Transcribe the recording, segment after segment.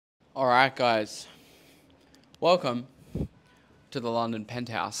All right, guys. Welcome to the London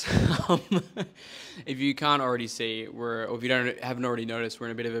penthouse. Um, if you can't already see, or if you haven't already noticed, we're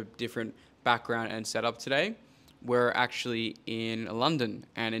in a bit of a different background and setup today. We're actually in London,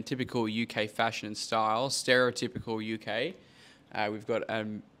 and in typical UK fashion and style, stereotypical UK, we've got a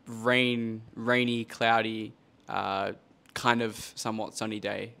rainy, cloudy, kind of somewhat sunny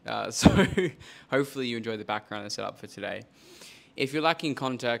day. So hopefully you enjoy the background and setup for today. If you're lacking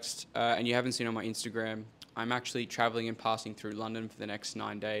context and you haven't seen on my Instagram, I'm actually traveling and passing through London for the next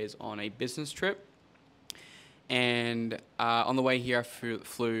 9 days on a business trip. And on the way here, I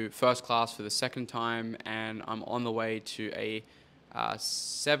flew first class for the second time, and I'm on the way to a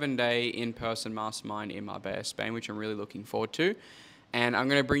 7-day in-person mastermind in Marbella, Spain, which I'm really looking forward to. And I'm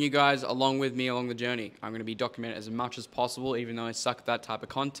going to bring you guys along with me along the journey. I'm going to be documenting as much as possible, even though I suck at that type of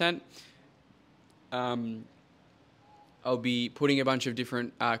content. I'll be putting a bunch of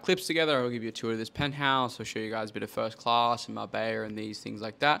different clips together. I'll give you a tour of this penthouse. I'll show you guys a bit of first class and Marbella and these things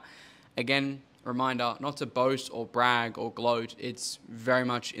like that. Again, reminder, not to boast or brag or gloat. It's very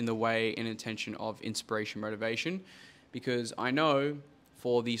much in the way and intention of inspiration, motivation, because I know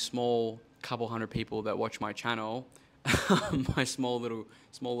for the small couple hundred people that watch my channel, my small little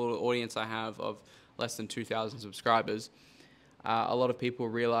audience I have of less than 2,000 subscribers, a lot of people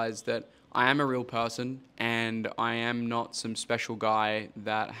realize that I am a real person and I am not some special guy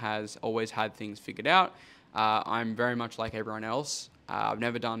that has always had things figured out. I'm very much like everyone else. I've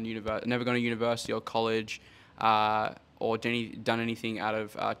never gone to university or college or done anything out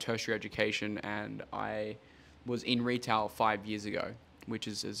of tertiary education, and I was in retail 5 years ago, which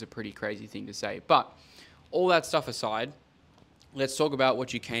is a pretty crazy thing to say. But all that stuff aside, let's talk about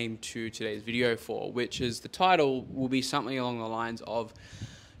what you came to today's video for, which is the title will be something along the lines of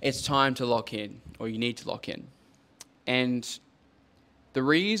it's time to lock in, or you need to lock in. And the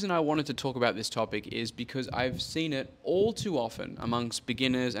reason I wanted to talk about this topic is because I've seen it all too often amongst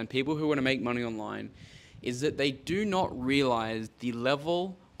beginners and people who want to make money online, is that they do not realize the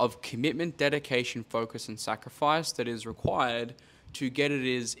level of commitment, dedication, focus, and sacrifice that is required to get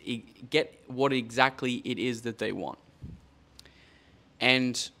what exactly it is that they want.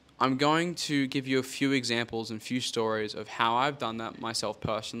 And I'm going to give you a few examples and few stories of how I've done that myself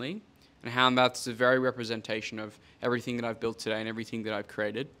personally, and how that's a very representation of everything that I've built today and everything that I've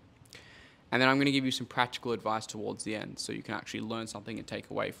created. And then I'm going to give you some practical advice towards the end, so you can actually learn something and take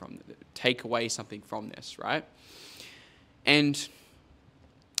away something from this, right? And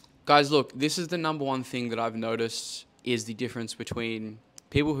guys, look, this is the number one thing that I've noticed is the difference between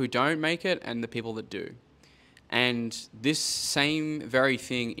people who don't make it and the people that do. And this same very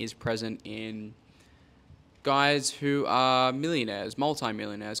thing is present in guys who are millionaires,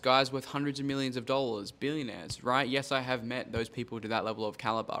 multi-millionaires, guys with hundreds of millions of dollars, billionaires, right? Yes, I have met those people to that level of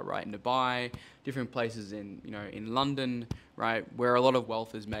caliber, right? In Dubai, different places in London, right? Where a lot of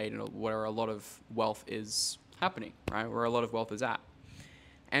wealth is made and where a lot of wealth is happening, right? Where a lot of wealth is at.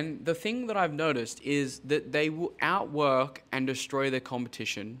 And the thing that I've noticed is that they will outwork and destroy their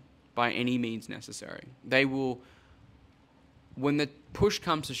competition by any means necessary. They will, when the push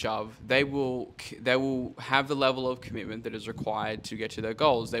comes to shove, they will have the level of commitment that is required to get to their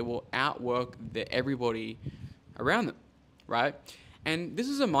goals. They will outwork everybody around them, right? And this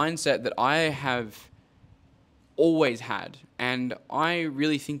is a mindset that I have always had, and I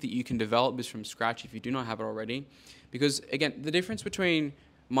really think that you can develop this from scratch if you do not have it already. Because again, the difference between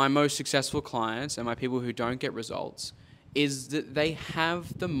my most successful clients and my people who don't get results is that they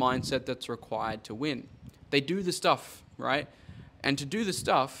have the mindset that's required to win. They do the stuff, right? And to do the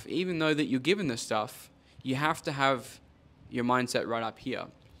stuff, even though that you're given the stuff, you have to have your mindset right up here.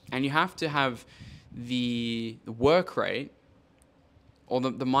 And you have to have the work rate, or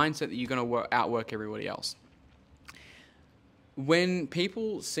the mindset that you're going to outwork everybody else. When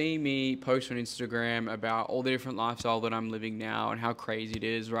people see me post on Instagram about all the different lifestyle that I'm living now and how crazy it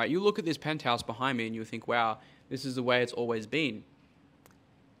is, right? You look at this penthouse behind me and you'll think, wow, this is the way it's always been.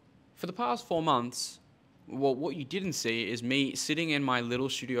 For the past 4 months, well, what you didn't see is me sitting in my little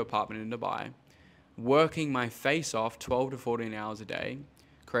studio apartment in Dubai, working my face off 12 to 14 hours a day,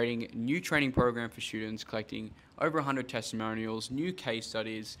 creating a new training program for students, collecting over 100 testimonials, new case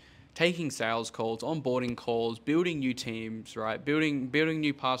studies, taking sales calls, onboarding calls, building new teams, right? Building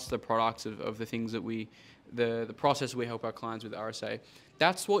new parts of the products of the things that the process we help our clients with RSA.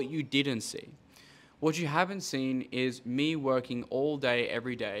 That's what you didn't see. What you haven't seen is me working all day,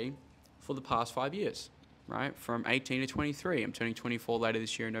 every day for the past 5 years, right? From 18 to 23. I'm turning 24 later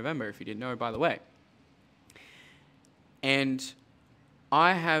this year in November, if you didn't know, by the way. And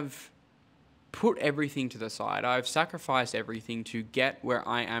I have put everything to the side. I've sacrificed everything to get where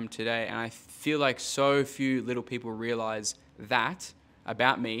I am today. And I feel like so few little people realize that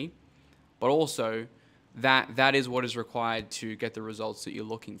about me, but also that is what is required to get the results that you're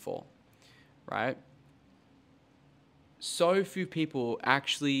looking for, right? So few people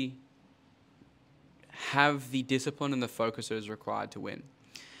actually have the discipline and the focus that is required to win.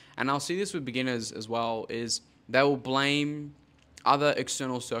 And I'll see this with beginners as well, is they will blame other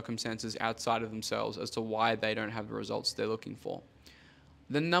external circumstances outside of themselves as to why they don't have the results they're looking for.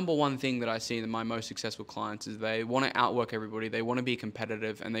 The number one thing that I see in my most successful clients is they want to outwork everybody, they want to be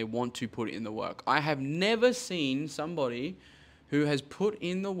competitive, and they want to put in the work. I have never seen somebody who has put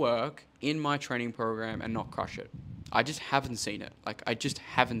in the work in my training program and not crush it. I just haven't seen it. I just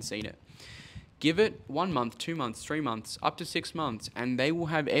haven't seen it. Give it 1 month, 2 months, 3 months, up to 6 months, and they will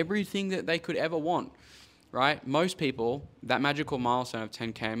have everything that they could ever want, right? Most people, that magical milestone of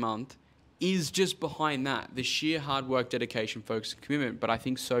 10K a month is just behind that, the sheer hard work, dedication, focus, and commitment, but I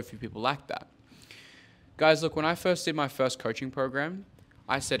think so few people lack that. Guys, look, when I first did my first coaching program,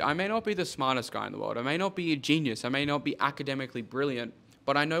 I said, I may not be the smartest guy in the world, I may not be a genius, I may not be academically brilliant,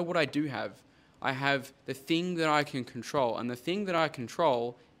 but I know what I do have. I have the thing that I can control, and the thing that I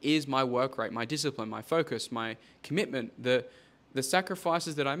control is my work rate, my discipline, my focus, my commitment, the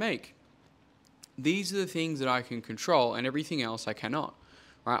sacrifices that I make. These are the things that I can control, and everything else I cannot.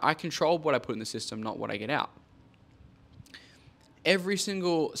 Right? I control what I put in the system, not what I get out. Every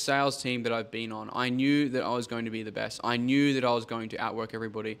single sales team that I've been on, I knew that I was going to be the best. I knew that I was going to outwork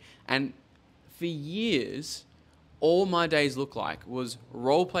everybody. And for years, all my days looked like was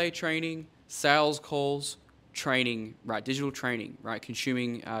role play training, sales calls, training, right? Digital training, right?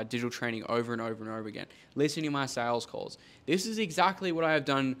 Consuming digital training over and over and over again. Listening to my sales calls. This is exactly what I have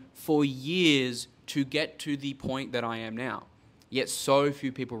done for years to get to the point that I am now. Yet so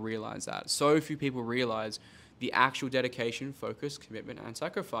few people realize that. So few people realize the actual dedication, focus, commitment, and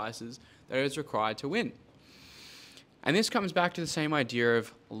sacrifices that is required to win. And this comes back to the same idea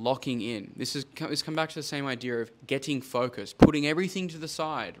of locking in. This comes back to the same idea of getting focused, putting everything to the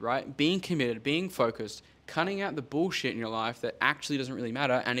side, right? Being committed, being focused, cutting out the bullshit in your life that actually doesn't really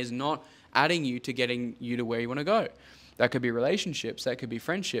matter and is not adding you to getting you to where you want to go. That could be relationships, that could be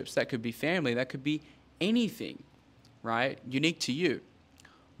friendships, that could be family, that could be anything, right? Unique to you.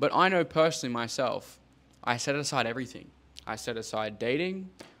 But I know personally myself, I set aside everything. I set aside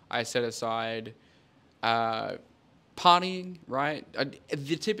dating. I set aside partying, right?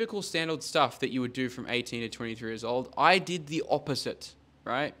 The typical standard stuff that you would do from 18 to 23 years old. I did the opposite,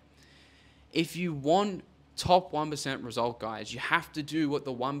 right? If you want top 1% result, guys, you have to do what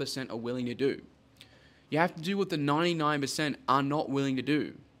the 1% are willing to do. You have to do what the 99% are not willing to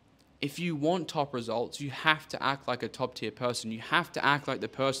do. If you want top results, you have to act like a top tier person. You have to act like the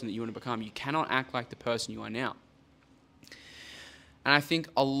person that you want to become. You cannot act like the person you are now. And I think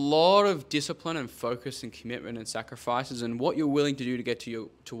a lot of discipline and focus and commitment and sacrifices and what you're willing to do to get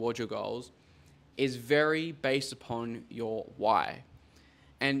towards your goals is very based upon your why.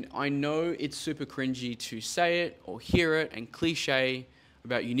 And I know it's super cringy to say it or hear it and cliche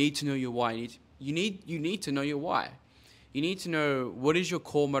about you need to know your why. You need to know your why. You need to know what is your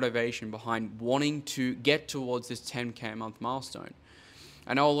core motivation behind wanting to get towards this 10K a month milestone.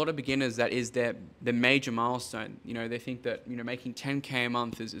 I know a lot of beginners, that is their major milestone. You know, they think that, you know, making 10K a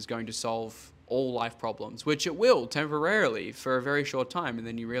month is going to solve all life problems, which it will temporarily for a very short time. And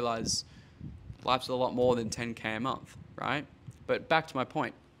then you realize life's a lot more than 10K a month, right? But back to my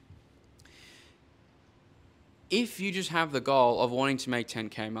point. If you just have the goal of wanting to make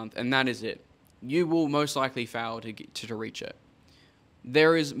 10K a month and that is it, you will most likely fail to reach it.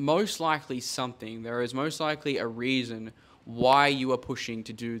 There is most likely something, there is most likely a reason why you are pushing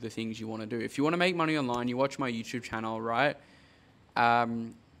to do the things you want to do. If you want to make money online, you watch my YouTube channel, right?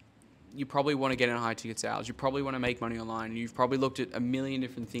 You probably want to get in high ticket sales. You probably want to make money online. You've probably looked at a million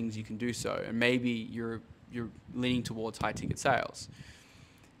different things you can do so, and maybe you're leaning towards high ticket sales.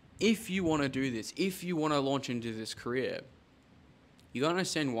 If you want to do this, if you want to launch into this career, you got to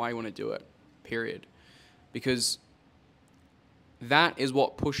understand why you want to do it. Period. Because that is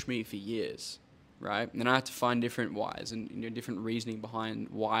what pushed me for years, right? And then I had to find different whys and, you know, different reasoning behind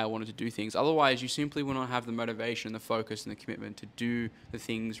why I wanted to do things. Otherwise, you simply will not have the motivation, the focus, and the commitment to do the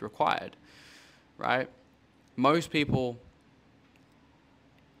things required, right? Most people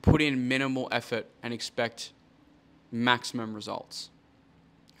put in minimal effort and expect maximum results,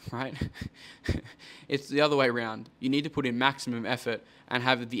 right? It's the other way around. You need to put in maximum effort and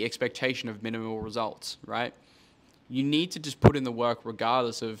have the expectation of minimal results, right? You need to just put in the work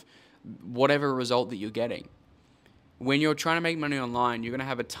regardless of whatever result that you're getting. when you're trying to make money online, you're going to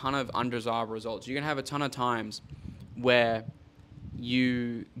have a ton of undesirable results. You're going to have a ton of times where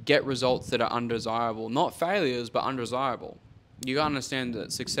you get results that are undesirable, not failures, but undesirable. You got to understand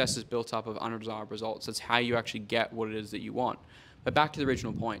that success is built up of undesirable results. That's how you actually get what it is that you want. But back to the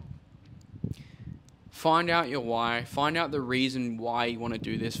original point. Find out your why. Find out the reason why you want to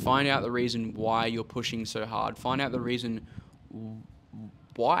do this. Find out the reason why you're pushing so hard. Find out the reason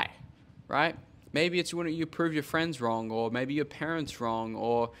why, right? Maybe it's you prove your friends wrong, or maybe your parents wrong,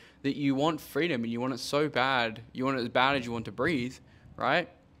 or that you want freedom and you want it so bad. You want it as bad as you want to breathe, right?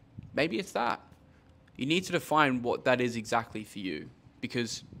 Maybe it's that. You need to define what that is exactly for you.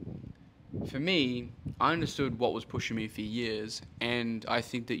 Because for me, I understood what was pushing me for years, and I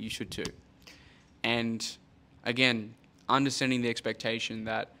think that you should too. And again, understanding the expectation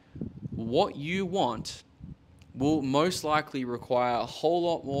that what you want will most likely require a whole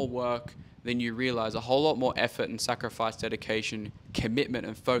lot more work than you realize, a whole lot more effort and sacrifice, dedication, commitment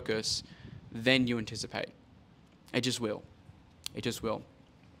and focus than you anticipate. It just will. It just will.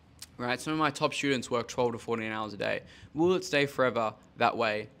 Right? Some of my top students work 12 to 14 hours a day. Will it stay forever that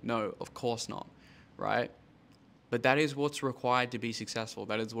way? No, of course not. Right? But that is what's required to be successful.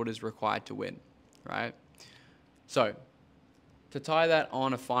 That is what is required to win. Right? So, to tie that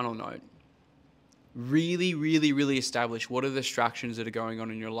on a final note, really, really, really establish what are the distractions that are going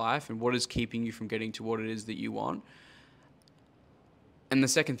on in your life and what is keeping you from getting to what it is that you want. And the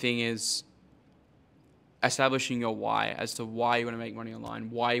second thing is establishing your why as to why you want to make money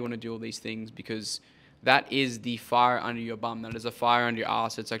online, why you want to do all these things, because that is the fire under your bum. That is a fire under your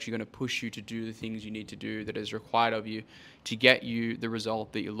ass that's actually going to push you to do the things you need to do that is required of you to get you the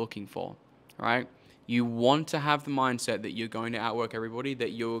result that you're looking for, right? You want to have the mindset that you're going to outwork everybody,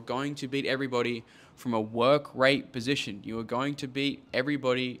 that you're going to beat everybody from a work rate position. You are going to beat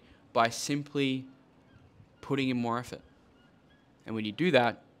everybody by simply putting in more effort. And when you do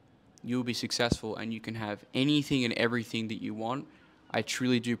that, you'll be successful and you can have anything and everything that you want. I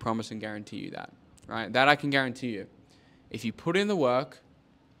truly do promise and guarantee you that, right? That I can guarantee you. If you put in the work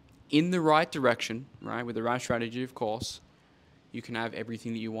in the right direction, right, with the right strategy, of course, you can have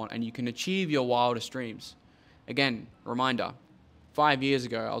everything that you want and you can achieve your wildest dreams. Again, reminder, 5 years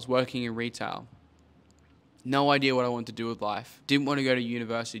ago, I was working in retail. No idea what I wanted to do with life. Didn't want to go to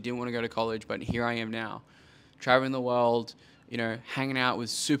university, didn't want to go to college, but here I am now. Traveling the world, you know, hanging out with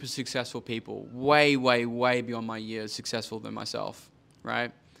super successful people, way, way, way beyond my years successful than myself,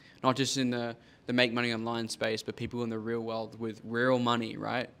 right? Not just in the make money online space, but people in the real world with real money,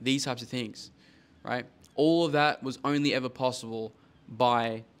 right? These types of things, right? All of that was only ever possible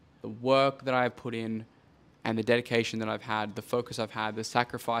by the work that I've put in and the dedication that I've had, the focus I've had, the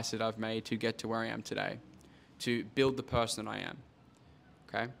sacrifice that I've made to get to where I am today, to build the person I am,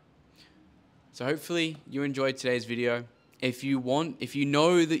 okay? So hopefully you enjoyed today's video. If you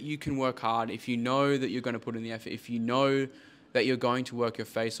know that you can work hard, if you know that you're going to put in the effort, if you know that you're going to work your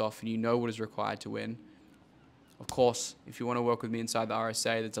face off and you know what is required to win, of course, if you want to work with me inside the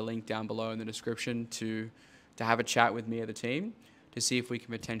RSA, there's a link down below in the description to have a chat with me or the team to see if we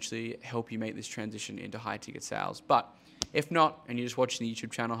can potentially help you make this transition into high ticket sales. But if not, and you're just watching the YouTube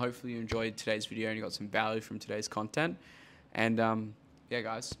channel, hopefully you enjoyed today's video and you got some value from today's content. And yeah,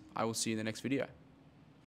 guys, I will see you in the next video.